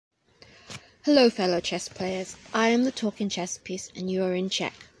Hello fellow chess players, I am the Talking Chess Piece and you are in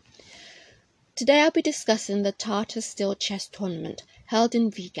Czech. Today I'll be discussing the Tata Steel Chess Tournament held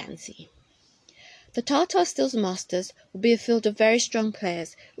in Vigancy. The Tata Steel's Masters will be a field of very strong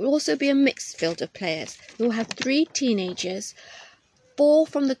players. It will also be a mixed field of players. We will have 3 teenagers, 4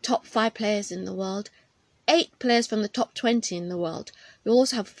 from the top 5 players in the world, 8 players from the top 20 in the world. We will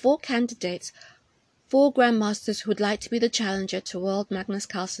also have 4 candidates, 4 grandmasters who would like to be the challenger to World Magnus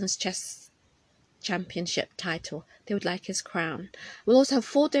Carlsen's chess championship title. They would like his crown. We'll also have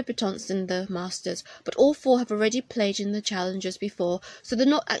 4 debutants in the Masters, but all 4 have already played in the Challengers before, so they're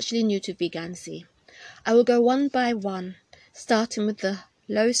not actually new to Vigancy. I will go one by one, starting with the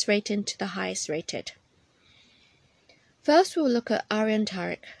lowest rated to the highest rated. First we'll look at Arian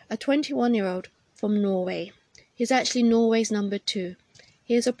Tarek, a 21-year-old from Norway. He's actually Norway's number 2.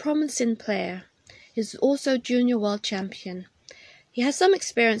 He is a promising player. He's also junior world champion. He has some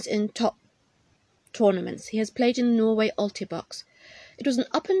experience in top tournaments. He has played in the Norway Altibox. It was an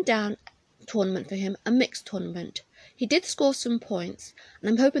up and down tournament for him, a mixed tournament. He did score some points, and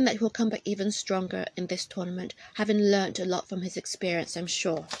I'm hoping that he will come back even stronger in this tournament, having learnt a lot from his experience, I'm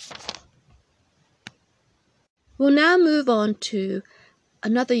sure. We'll now move on to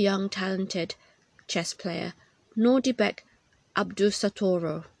another young talented chess player, Nordibek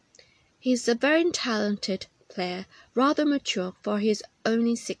Abdusatoro. He's a very talented player, rather mature, for he is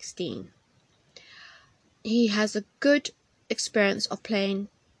only 16. He has a good experience of playing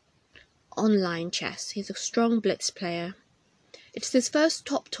online chess. He's a strong blitz player. It's his first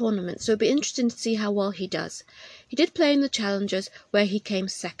top tournament, so it'll be interesting to see how well he does. He did play in the Challengers, where he came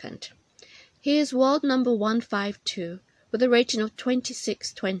second. He is world number 152, with a rating of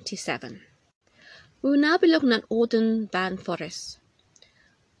 26-27. We will now be looking at Orden van Forests.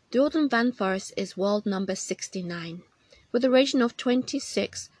 Orden van Forests is world number 69, with a rating of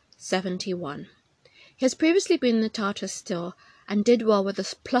 26-71. He has previously been in the Tata Steel and did well with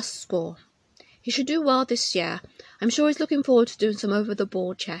a plus score. He should do well this year. I'm sure he's looking forward to doing some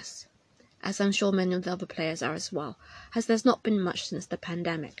over-the-board chess, as I'm sure many of the other players are as well, as there's not been much since the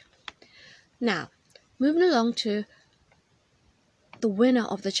pandemic. Now, moving along to the winner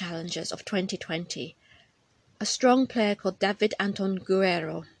of the Challengers of 2020, a strong player called David Anton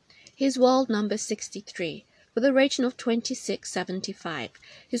Guerrero. He's world number 63, with a rating of 26-75.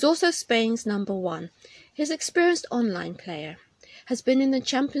 He's also Spain's number 1. He's an experienced online player, has been in the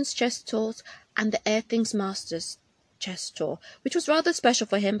Champions Chess Tours and the Airthings Masters Chess Tour, which was rather special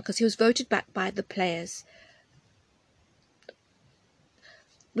for him because he was voted back by the players.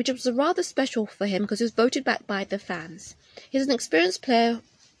 Which was rather special for him because he was voted back by the fans. He's an experienced player.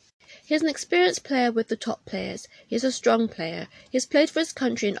 He's an experienced player with the top players. He's a strong player. He has played for his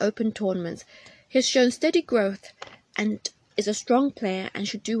country in open tournaments. He has shown steady growth and is a strong player and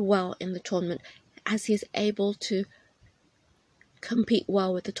should do well in the tournament as he is able to compete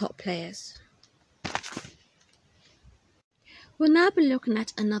well with the top players. We'll now be looking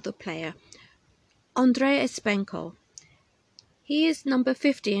at another player, Andrei Espenko. He is number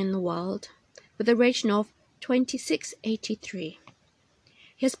 50 in the world with a rating of 26-83.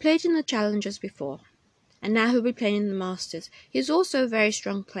 He has played in the Challengers before, and now he'll be playing in the Masters. He is also a very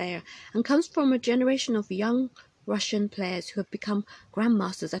strong player and comes from a generation of young Russian players who have become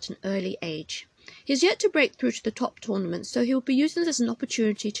grandmasters at an early age. He is yet to break through to the top tournaments, so he will be using this as an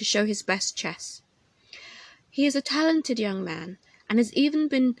opportunity to show his best chess. He is a talented young man and has even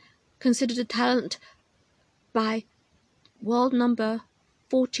been considered a talent by world number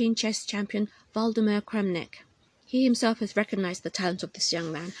 14 chess champion Vladimir Kramnik. He himself has recognized the talent of this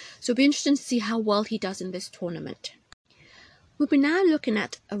young man, so it'll be interesting to see how well he does in this tournament. We'll be now looking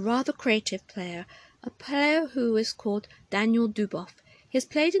at a rather creative player, a player who is called Daniel Dubov. He has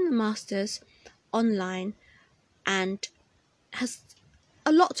played in the Masters online and has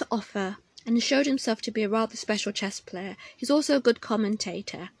a lot to offer and has showed himself to be a rather special chess player. He's also a good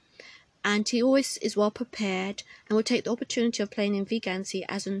commentator, and he always is well prepared and will take the opportunity of playing in Vigancy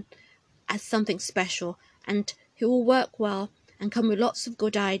as something special, and he will work well and come with lots of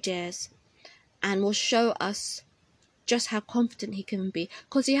good ideas and will show us just how confident he can be,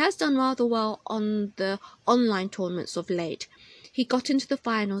 because he has done rather well on the online tournaments of late. He got into the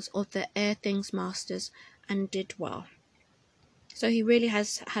finals of the Airthings Masters and did well. So he really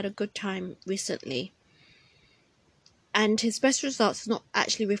has had a good time recently. And his best results are not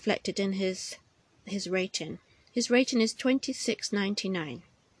actually reflected in his rating. His rating is 26-99.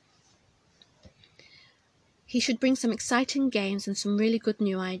 He should bring some exciting games and some really good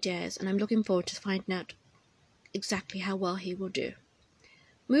new ideas, and I'm looking forward to finding out exactly how well he will do.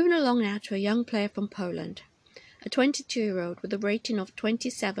 Moving along now to a young player from Poland, a 22-year-old with a rating of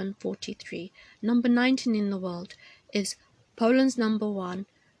 27.43, number 19 in the world, is Poland's number 1,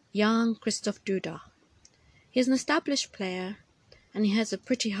 Jan Krzysztof Duda. He is an established player and he has a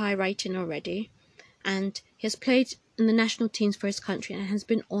pretty high rating already, and he has played in the national teams for his country and has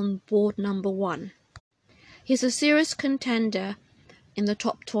been on board number 1. He is a serious contender in the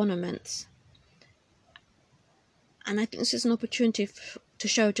top tournaments, and I think this is an opportunity to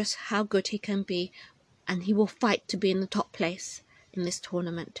show just how good he can be, and he will fight to be in the top place in this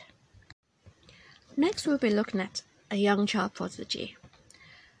tournament. Next we'll be looking at a young child prodigy,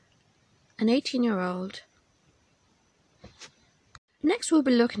 an 18-year-old. Next we'll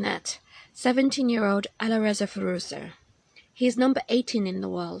be looking at 17-year-old Alireza Firuza. He is number 18 in the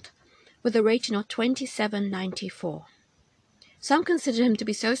world, with a rating of 27.94. Some consider him to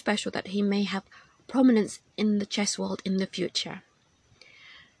be so special that he may have prominence in the chess world in the future.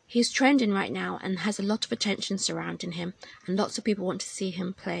 He's trending right now and has a lot of attention surrounding him, and lots of people want to see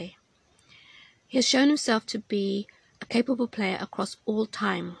him play. He has shown himself to be a capable player across all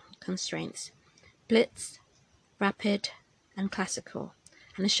time constraints, blitz, rapid and classical,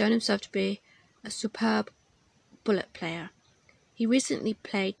 and has shown himself to be a superb bullet player. He recently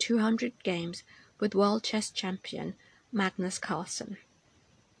played 200 games with world chess champion Magnus Carlsen.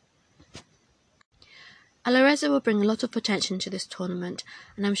 Alireza will bring a lot of attention to this tournament,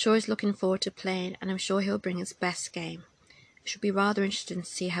 and I'm sure he's looking forward to playing, and I'm sure he'll bring his best game. It should be rather interesting to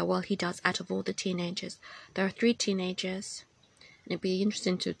see how well he does out of all the teenagers. There are 3 teenagers, and it'd be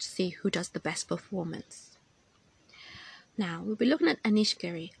interesting to see who does the best performance. Now, we'll be looking at Anish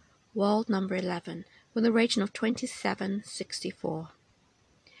Giri, world number 11, with a rating of 27.64.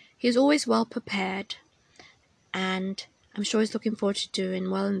 He is always well prepared, and I'm sure he's looking forward to doing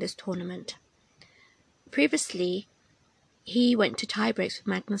well in this tournament. Previously, he went to tiebreaks with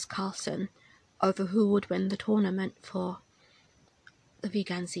Magnus Carlsen over who would win the tournament for the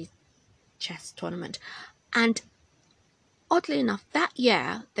Vigazzi chess tournament. And oddly enough, that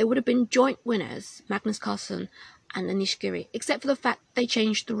year, they would have been joint winners, Magnus Carlsen and Anish Giri, except for the fact they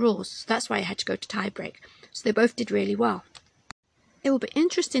changed the rules. So that's why I had to go to tiebreak. So they both did really well. It will be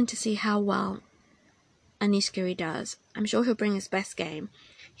interesting to see how well Anish Giri does. I'm sure he'll bring his best game.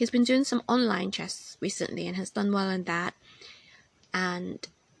 He's been doing some online chess recently and has done well in that, and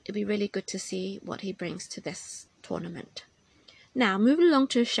it'll be really good to see what he brings to this tournament. Now, moving along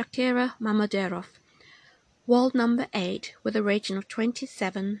to Shakira Mamadurov, world number 8 with a rating of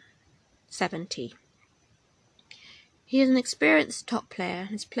 27.70. He is an experienced top player,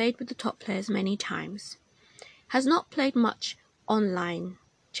 has played with the top players many times, has not played much online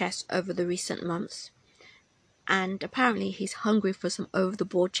chess over the recent months, and apparently he's hungry for some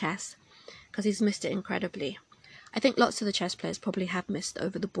over-the-board chess because he's missed it incredibly. I think lots of the chess players probably have missed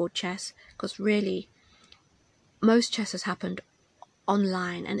over-the-board chess, because really most chess has happened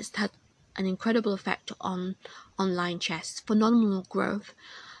online, and it's had an incredible effect on online chess. Phenomenal growth.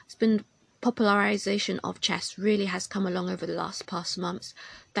 It's been popularization of chess really has come along over the past months,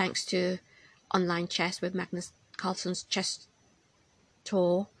 thanks to online chess with Magnus Carlsen's chess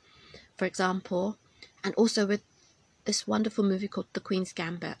tour, for example, and also with this wonderful movie called The Queen's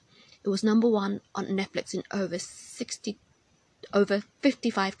Gambit. It was number 1 on Netflix in over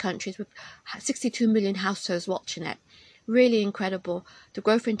 55 countries with 62 million households watching it. Really incredible. The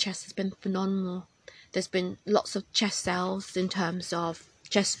growth in chess has been phenomenal. There's been lots of chess sales in terms of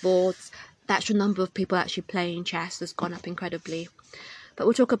chess boards. The actual number of people actually playing chess has gone up incredibly. But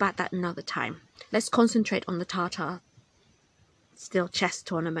we'll talk about that another time. Let's concentrate on the Tata Steel chess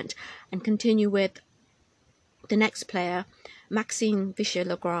tournament and continue with the next player, Maxime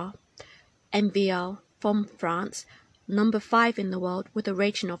Vichy-Legrand, MVL from France, number 5 in the world with a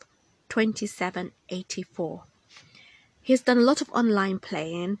rating of 27.84. He has done a lot of online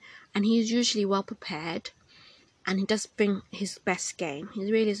playing, and he is usually well prepared, and he does bring his best game.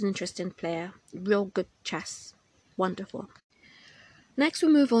 He really is an interesting player, real good chess, wonderful. Next we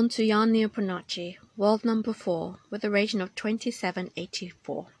move on to Jan Neopronacci, world number 4, with a rating of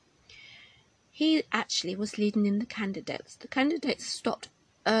 27.84. He actually was leading in the candidates. The candidates stopped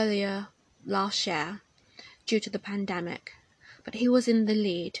earlier last year due to the pandemic, but he was in the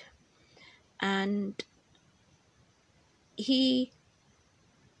lead, and he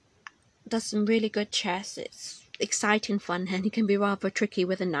does some really good chess. It's exciting fun, and he can be rather tricky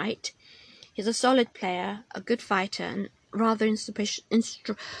with a knight. He's a solid player, a good fighter, and rather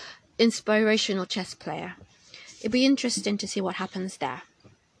inspirational chess player. It'll be interesting to see what happens there.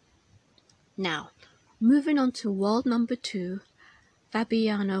 Now, moving on to world number 2,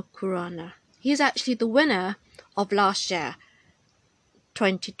 Fabiano Caruana. He is actually the winner of last year,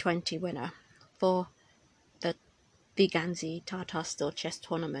 2020 winner for the Viganzi Tata Steel Chess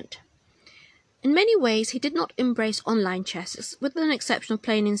Tournament. In many ways, he did not embrace online chess, with an exception of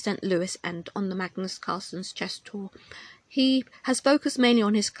playing in St. Louis and on the Magnus Carlsen's chess tour. He has focused mainly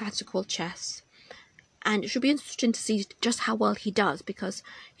on his classical chess, and it should be interesting to see just how well he does, because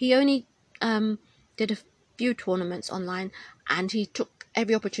he only did a few tournaments online, and he took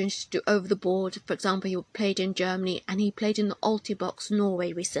every opportunity to do over the board. For example, he played in Germany, and he played in the Altibox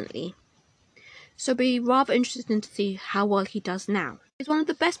Norway recently. So it'll be rather interesting to see how well he does now. He's one of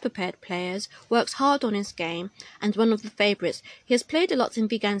the best prepared players, works hard on his game, and one of the favourites. He has played a lot in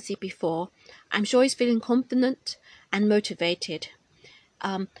Viganzi before. I'm sure he's feeling confident and motivated.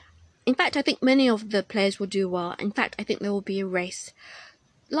 In fact, I think many of the players will do well. In fact, I think there will be a race.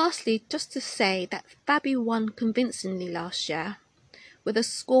 Lastly, just to say that Fabi won convincingly last year with a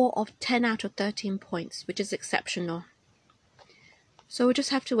score of 10 out of 13 points, which is exceptional. So we'll just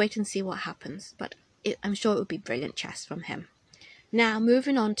have to wait and see what happens, but I'm sure it will be brilliant chess from him. Now,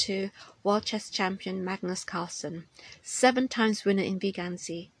 moving on to World Chess Champion Magnus Carlsen, 7 times winner in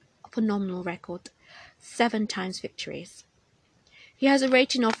Viganzi, a phenomenal record, 7 times victories. He has a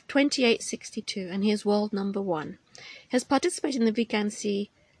rating of 2862 and he is world number 1. He has participated in the Viganzi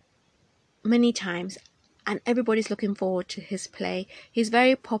many times and everybody's looking forward to his play. He's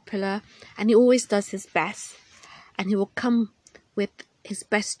very popular and he always does his best, and he will come with his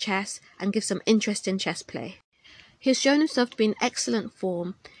best chess and give some interesting chess play. He has shown himself to be in excellent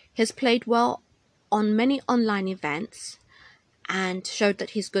form. He has played well on many online events and showed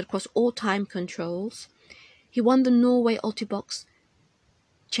that he's good across all time controls. He won the Norway Altibox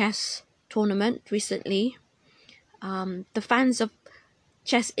chess tournament recently. The fans of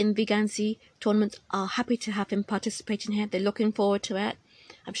chess in Viganzi tournament are happy to have him participating here. They're looking forward to it.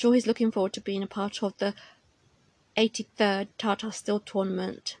 I'm sure he's looking forward to being a part of the 83rd Tata Steel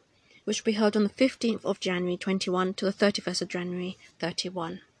tournament, which will be held on the 15th of January 21 to the 31st of January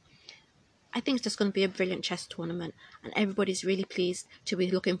 31. I think it's just going to be a brilliant chess tournament, and everybody's really pleased to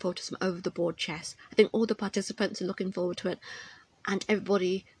be looking forward to some over-the-board chess. I think all the participants are looking forward to it, and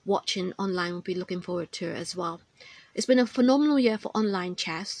everybody watching online will be looking forward to it as well. It's been a phenomenal year for online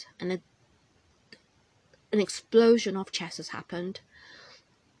chess, and an explosion of chess has happened.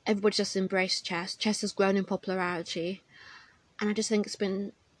 Everybody just embraced chess. Chess has grown in popularity, and I just think it's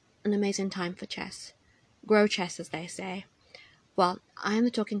been an amazing time for chess. Grow chess, as they say. Well, I am the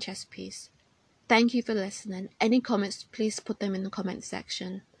Talking Chess Piece. Thank you for listening. Any comments, please put them in the comment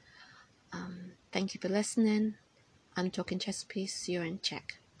section. Thank you for listening. I'm Talking Chess Piece. See you in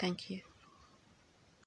check. Thank you.